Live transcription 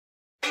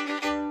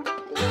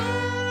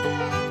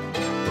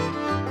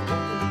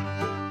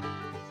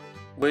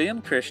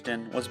William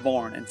Christian was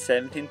born in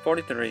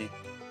 1743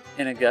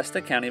 in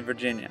Augusta County,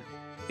 Virginia.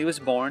 He was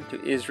born to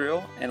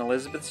Israel and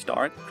Elizabeth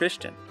Stark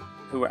Christian,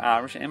 who were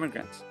Irish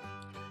immigrants.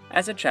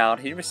 As a child,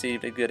 he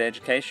received a good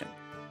education.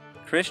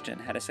 Christian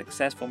had a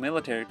successful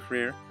military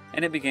career,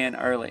 and it began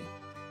early.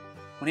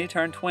 When he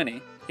turned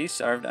 20, he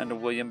served under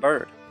William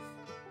Byrd.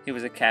 He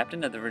was a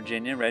captain of the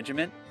Virginia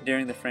Regiment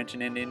during the French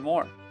and Indian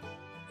War.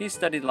 He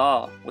studied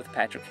law with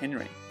Patrick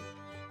Henry.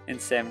 In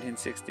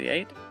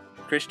 1768,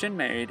 Christian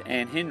married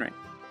Anne Henry,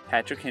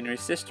 Patrick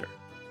Henry's sister.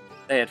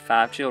 They had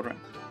 5 children.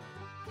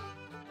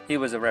 He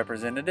was a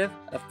representative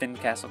of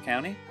Fincastle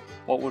County,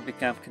 what would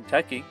become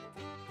Kentucky,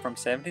 from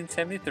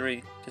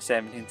 1773 to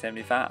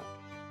 1775.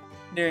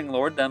 During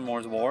Lord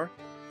Dunmore's War,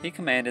 he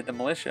commanded the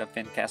militia of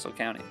Fincastle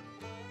County.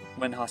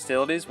 When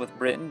hostilities with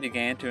Britain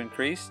began to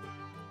increase,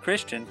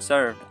 Christian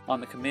served on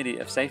the Committee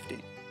of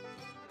Safety.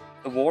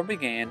 The war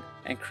began,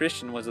 and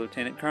Christian was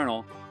lieutenant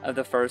colonel of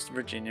the 1st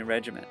Virginia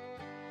Regiment.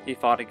 He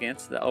fought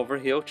against the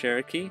Overhill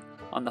Cherokee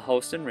on the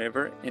Holston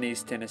River in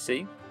East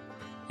Tennessee.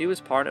 He was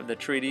part of the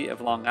Treaty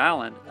of Long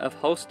Island of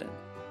Holston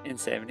in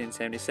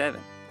 1777.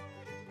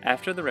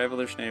 After the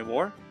Revolutionary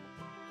War,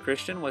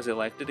 Christian was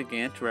elected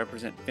again to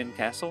represent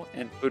Fincastle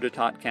and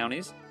Boudetot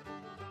counties.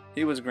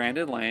 He was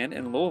granted land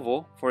in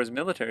Louisville for his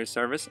military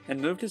service and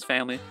moved his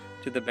family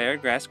to the Bear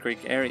Grass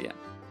Creek area.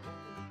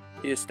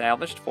 He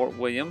established Fort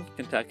William,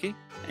 Kentucky,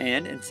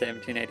 and in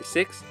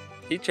 1786,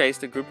 he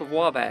chased a group of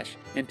Wabash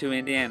into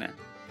Indiana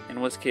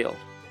and was killed.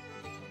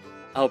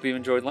 I hope you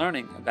enjoyed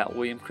learning about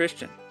William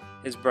Christian.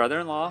 His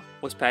brother-in-law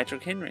was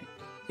Patrick Henry.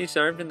 He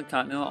served in the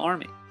Continental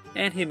Army,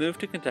 and he moved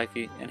to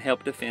Kentucky and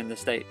helped defend the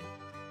state.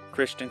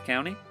 Christian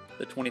County,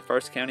 the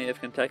 21st county of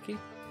Kentucky,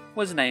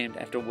 was named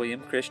after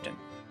William Christian.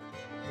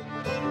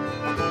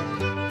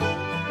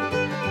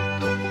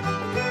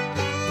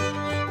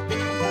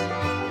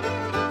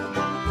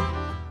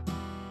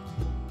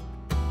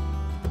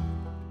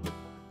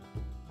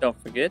 Don't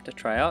forget to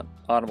try out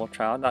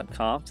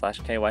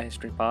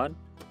audibletrial.com/kyhistorypod.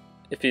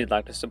 If you'd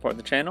like to support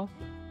the channel,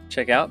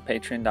 check out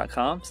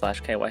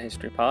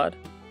patreon.com/kyhistorypod.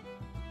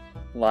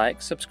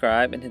 Like,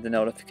 subscribe, and hit the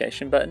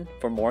notification button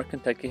for more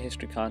Kentucky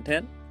history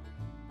content.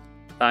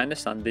 Find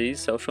us on these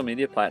social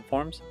media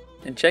platforms,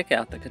 and check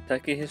out the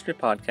Kentucky History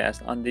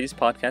Podcast on these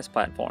podcast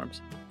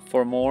platforms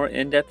for more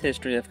in-depth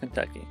history of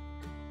Kentucky.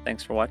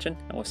 Thanks for watching,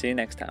 and we'll see you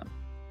next time.